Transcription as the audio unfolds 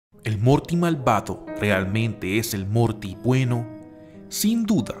¿El Morty malvado realmente es el Morty bueno? Sin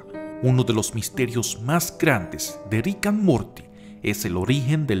duda, uno de los misterios más grandes de Rick and Morty es el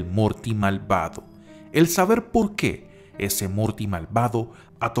origen del Morty malvado. El saber por qué ese Morty malvado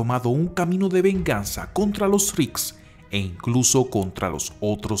ha tomado un camino de venganza contra los Ricks e incluso contra los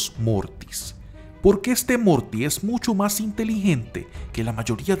otros Mortys. Porque este Morty es mucho más inteligente que la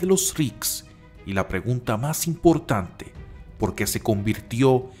mayoría de los Ricks. Y la pregunta más importante, ¿por qué se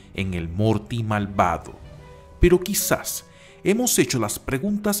convirtió en el Morty malvado? Pero quizás hemos hecho las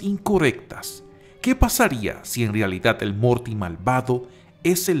preguntas incorrectas. ¿Qué pasaría si en realidad el Morty malvado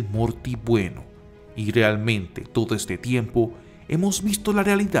es el Morty bueno? Y realmente todo este tiempo hemos visto la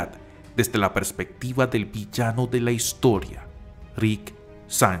realidad desde la perspectiva del villano de la historia, Rick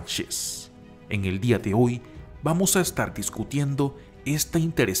Sánchez. En el día de hoy vamos a estar discutiendo esta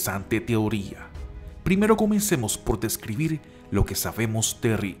interesante teoría. Primero comencemos por describir lo que sabemos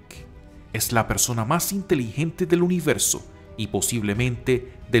de Rick. Es la persona más inteligente del universo y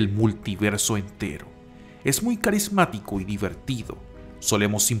posiblemente del multiverso entero. Es muy carismático y divertido.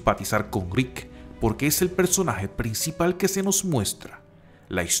 Solemos simpatizar con Rick porque es el personaje principal que se nos muestra.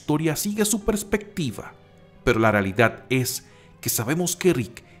 La historia sigue su perspectiva, pero la realidad es que sabemos que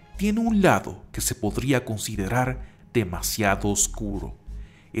Rick tiene un lado que se podría considerar demasiado oscuro.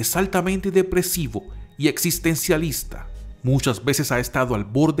 Es altamente depresivo y existencialista. Muchas veces ha estado al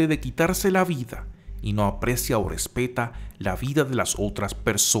borde de quitarse la vida y no aprecia o respeta la vida de las otras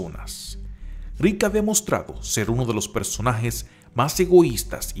personas. Rick ha demostrado ser uno de los personajes más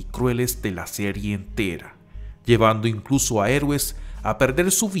egoístas y crueles de la serie entera, llevando incluso a héroes a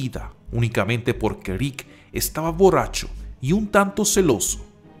perder su vida únicamente porque Rick estaba borracho y un tanto celoso.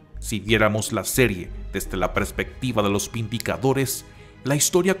 Si viéramos la serie desde la perspectiva de los Vindicadores, la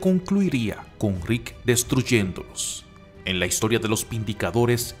historia concluiría con Rick destruyéndolos. En la historia de los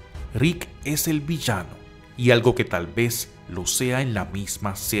Vindicadores, Rick es el villano, y algo que tal vez lo sea en la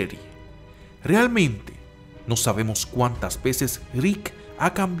misma serie. Realmente, no sabemos cuántas veces Rick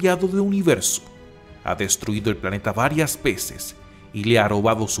ha cambiado de universo, ha destruido el planeta varias veces y le ha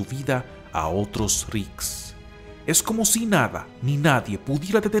robado su vida a otros Ricks. Es como si nada ni nadie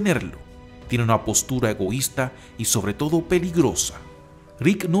pudiera detenerlo. Tiene una postura egoísta y sobre todo peligrosa.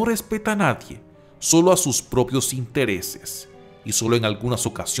 Rick no respeta a nadie, solo a sus propios intereses, y solo en algunas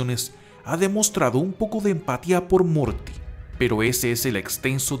ocasiones ha demostrado un poco de empatía por Morty, pero ese es el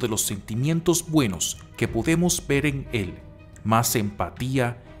extenso de los sentimientos buenos que podemos ver en él, más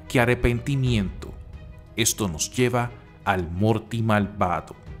empatía que arrepentimiento. Esto nos lleva al Morty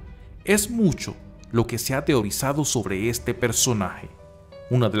malvado. Es mucho lo que se ha teorizado sobre este personaje.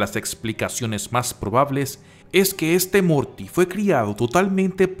 Una de las explicaciones más probables es que este Morty fue criado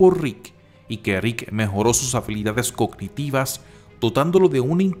totalmente por Rick y que Rick mejoró sus habilidades cognitivas dotándolo de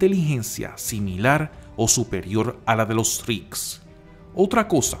una inteligencia similar o superior a la de los Ricks. Otra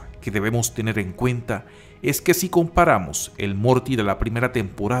cosa que debemos tener en cuenta es que si comparamos el Morty de la primera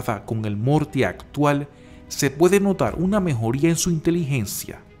temporada con el Morty actual, se puede notar una mejoría en su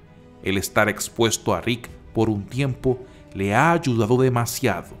inteligencia. El estar expuesto a Rick por un tiempo le ha ayudado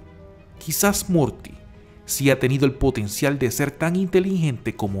demasiado. Quizás Morty sí ha tenido el potencial de ser tan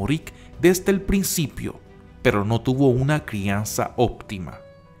inteligente como Rick desde el principio, pero no tuvo una crianza óptima.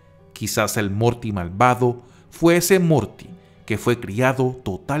 Quizás el Morty malvado fue ese Morty que fue criado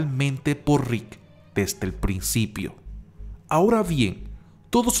totalmente por Rick desde el principio. Ahora bien,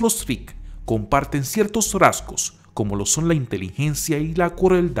 todos los Rick comparten ciertos rasgos como lo son la inteligencia y la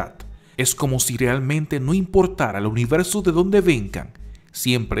crueldad. Es como si realmente no importara el universo de donde vengan,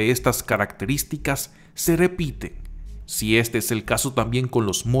 siempre estas características se repiten. Si este es el caso también con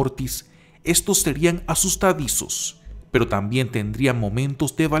los Mortys, estos serían asustadizos, pero también tendrían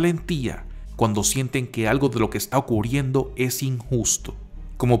momentos de valentía cuando sienten que algo de lo que está ocurriendo es injusto,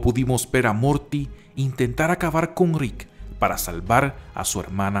 como pudimos ver a Morty intentar acabar con Rick para salvar a su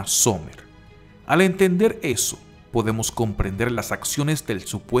hermana Summer. Al entender eso, podemos comprender las acciones del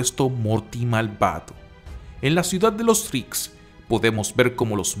supuesto Morty malvado. En la ciudad de los Ricks, podemos ver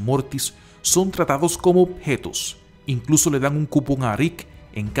cómo los Mortys son tratados como objetos, incluso le dan un cupón a Rick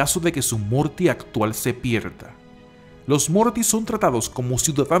en caso de que su Morty actual se pierda. Los Mortys son tratados como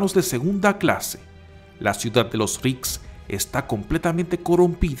ciudadanos de segunda clase. La ciudad de los Ricks está completamente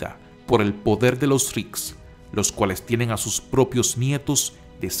corrompida por el poder de los Ricks, los cuales tienen a sus propios nietos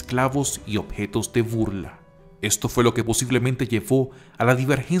de esclavos y objetos de burla. Esto fue lo que posiblemente llevó a la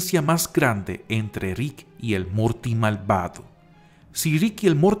divergencia más grande entre Rick y el Morty malvado. Si Rick y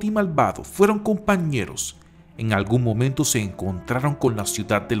el Morty malvado fueron compañeros, en algún momento se encontraron con la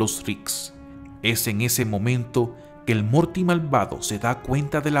ciudad de los Ricks. Es en ese momento que el Morty malvado se da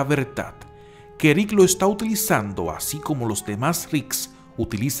cuenta de la verdad, que Rick lo está utilizando así como los demás Ricks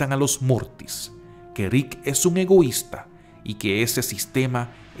utilizan a los Mortys, que Rick es un egoísta y que ese sistema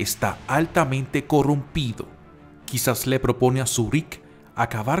está altamente corrompido. Quizás le propone a su Rick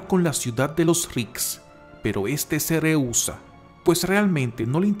acabar con la ciudad de los Ricks, pero este se rehúsa, pues realmente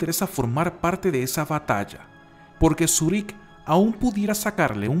no le interesa formar parte de esa batalla, porque su Rick aún pudiera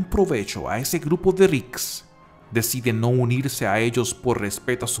sacarle un provecho a ese grupo de Ricks. Decide no unirse a ellos por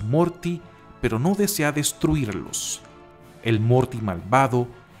respeto a su Morty, pero no desea destruirlos. El Morty malvado,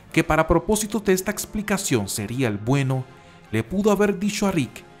 que para propósitos de esta explicación sería el bueno, le pudo haber dicho a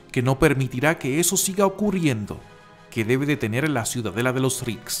Rick que no permitirá que eso siga ocurriendo, que debe detener la ciudadela de los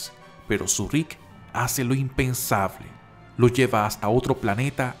Ricks, pero su Rick hace lo impensable, lo lleva hasta otro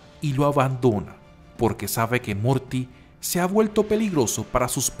planeta y lo abandona, porque sabe que Morty se ha vuelto peligroso para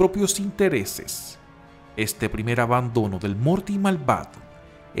sus propios intereses. Este primer abandono del Morty malvado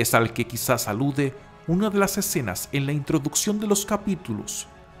es al que quizás alude una de las escenas en la introducción de los capítulos,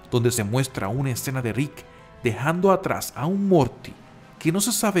 donde se muestra una escena de Rick dejando atrás a un Morty que no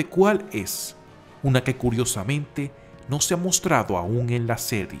se sabe cuál es, una que curiosamente no se ha mostrado aún en la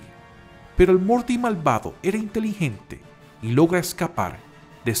serie. Pero el Morty malvado era inteligente y logra escapar,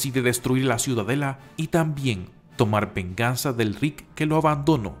 decide destruir la ciudadela y también tomar venganza del Rick que lo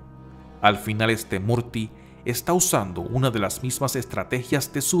abandonó. Al final este Morty está usando una de las mismas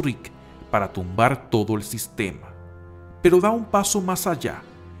estrategias de su Rick para tumbar todo el sistema. Pero da un paso más allá,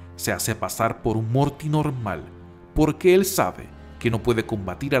 se hace pasar por un Morty normal, porque él sabe que no puede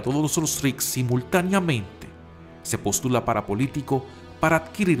combatir a todos los Ricks simultáneamente. Se postula para político para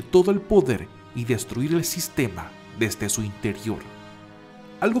adquirir todo el poder y destruir el sistema desde su interior.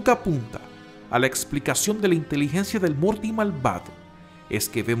 Algo que apunta a la explicación de la inteligencia del Morty malvado es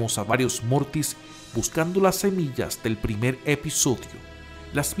que vemos a varios Mortys buscando las semillas del primer episodio,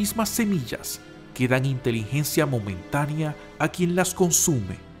 las mismas semillas que dan inteligencia momentánea a quien las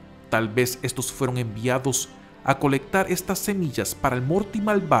consume. Tal vez estos fueron enviados a colectar estas semillas para el Morty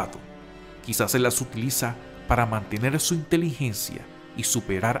malvado. Quizás él las utiliza para mantener su inteligencia y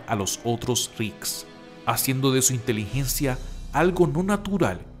superar a los otros Ricks, haciendo de su inteligencia algo no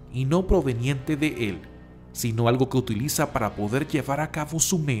natural y no proveniente de él, sino algo que utiliza para poder llevar a cabo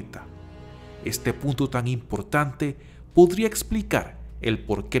su meta. Este punto tan importante podría explicar el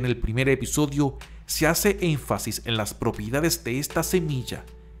por qué en el primer episodio se hace énfasis en las propiedades de esta semilla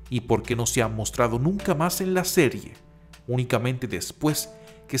y por qué no se ha mostrado nunca más en la serie, únicamente después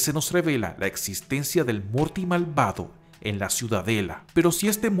que se nos revela la existencia del Morty malvado en la ciudadela. Pero si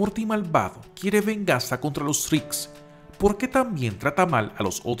este Morty malvado quiere venganza contra los Ricks, ¿por qué también trata mal a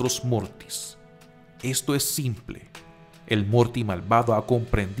los otros Mortys? Esto es simple. El Morty malvado ha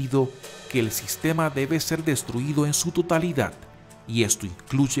comprendido que el sistema debe ser destruido en su totalidad, y esto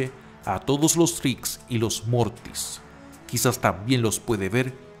incluye a todos los Ricks y los Mortys. Quizás también los puede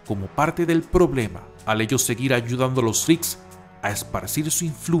ver como parte del problema, al ellos seguir ayudando a los Ricks a esparcir su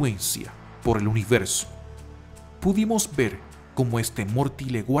influencia por el universo. Pudimos ver cómo este Morty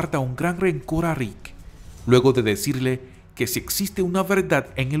le guarda un gran rencor a Rick, luego de decirle que si existe una verdad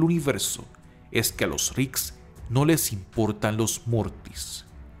en el universo, es que a los Ricks no les importan los Mortys.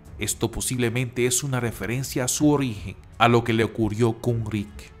 Esto posiblemente es una referencia a su origen, a lo que le ocurrió con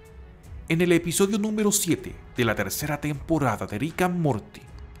Rick. En el episodio número 7 de la tercera temporada de Rick and Morty,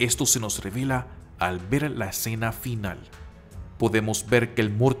 esto se nos revela al ver la escena final. Podemos ver que el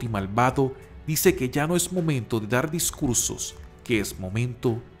Morty malvado dice que ya no es momento de dar discursos, que es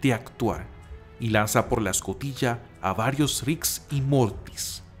momento de actuar, y lanza por la escotilla a varios Ricks y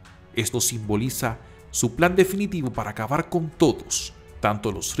Mortys. Esto simboliza su plan definitivo para acabar con todos,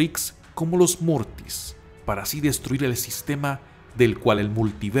 tanto los Ricks como los Mortys, para así destruir el sistema del cual el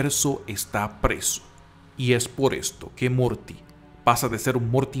multiverso está preso. Y es por esto que Morty pasa de ser un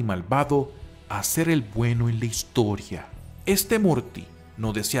Morty malvado a ser el bueno en la historia. Este Morty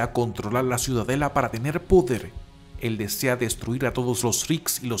no desea controlar la ciudadela para tener poder, él desea destruir a todos los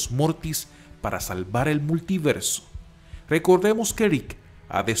Ricks y los Mortys para salvar el multiverso. Recordemos que Rick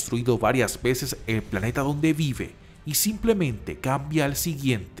ha destruido varias veces el planeta donde vive y simplemente cambia al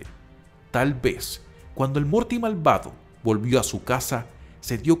siguiente. Tal vez, cuando el Morty malvado volvió a su casa,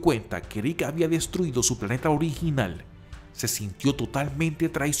 se dio cuenta que Rick había destruido su planeta original. Se sintió totalmente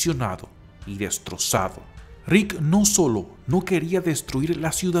traicionado y destrozado. Rick no solo no quería destruir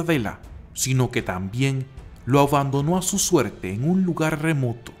la ciudadela, sino que también lo abandonó a su suerte en un lugar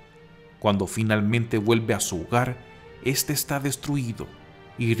remoto. Cuando finalmente vuelve a su hogar, este está destruido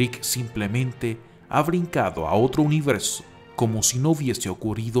y Rick simplemente ha brincado a otro universo como si no hubiese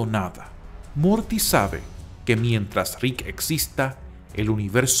ocurrido nada. Morty sabe que mientras Rick exista, el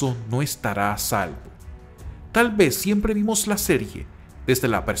universo no estará a salvo. Tal vez siempre vimos la serie desde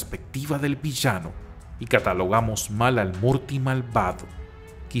la perspectiva del villano y catalogamos mal al Morty malvado.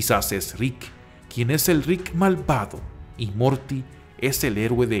 Quizás es Rick quien es el Rick malvado y Morty es el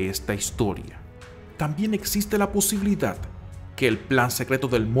héroe de esta historia. También existe la posibilidad que el plan secreto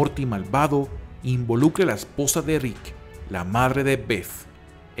del Morty malvado involucre a la esposa de Rick, la madre de Beth,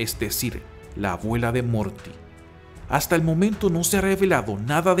 es decir, la abuela de Morty. Hasta el momento no se ha revelado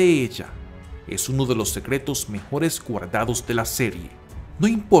nada de ella. Es uno de los secretos mejores guardados de la serie. No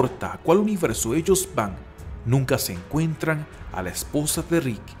importa a cuál universo ellos van, nunca se encuentran a la esposa de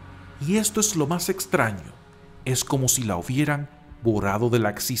Rick. Y esto es lo más extraño. Es como si la hubieran borrado de la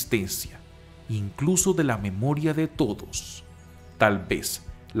existencia, incluso de la memoria de todos. Tal vez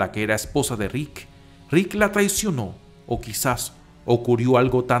la que era esposa de Rick la traicionó, o quizás ocurrió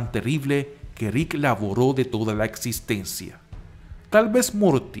algo tan terrible que Rick la borró de toda la existencia. Tal vez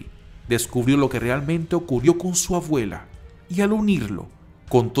Morty descubrió lo que realmente ocurrió con su abuela y al unirlo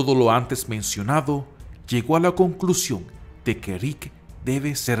con todo lo antes mencionado, llegó a la conclusión de que Rick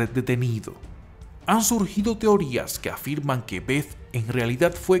debe ser detenido. Han surgido teorías que afirman que Beth en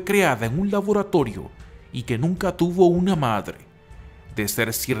realidad fue creada en un laboratorio y que nunca tuvo una madre. De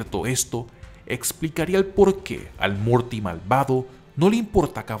ser cierto esto, explicaría el por qué al Morty malvado no le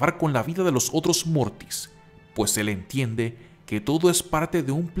importa acabar con la vida de los otros Mortys, pues él entiende que todo es parte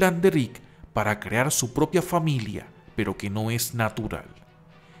de un plan de Rick para crear su propia familia, pero que no es natural.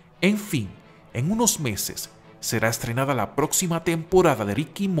 En fin, en unos meses será estrenada la próxima temporada de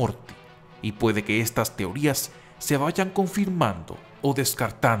Rick y Morty, y puede que estas teorías se vayan confirmando o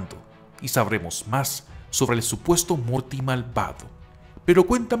descartando, y sabremos más sobre el supuesto Morty malvado. Pero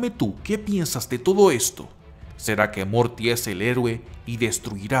cuéntame tú, ¿qué piensas de todo esto? ¿Será que Morty es el héroe y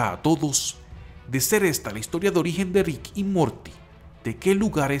destruirá a todos? De ser esta la historia de origen de Rick y Morty, ¿de qué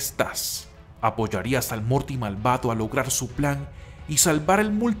lugar estás? ¿Apoyarías al Morty malvado a lograr su plan y salvar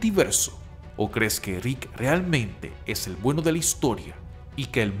el multiverso? ¿O crees que Rick realmente es el bueno de la historia y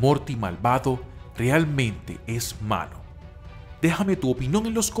que el Morty malvado realmente es malo? Déjame tu opinión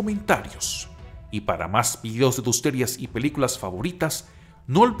en los comentarios. Y para más videos de tus series y películas favoritas,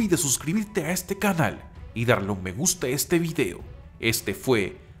 no olvides suscribirte a este canal y darle un me gusta a este video. Este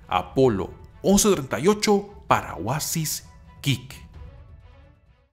fue Apolo 1138 para Oasis Geek.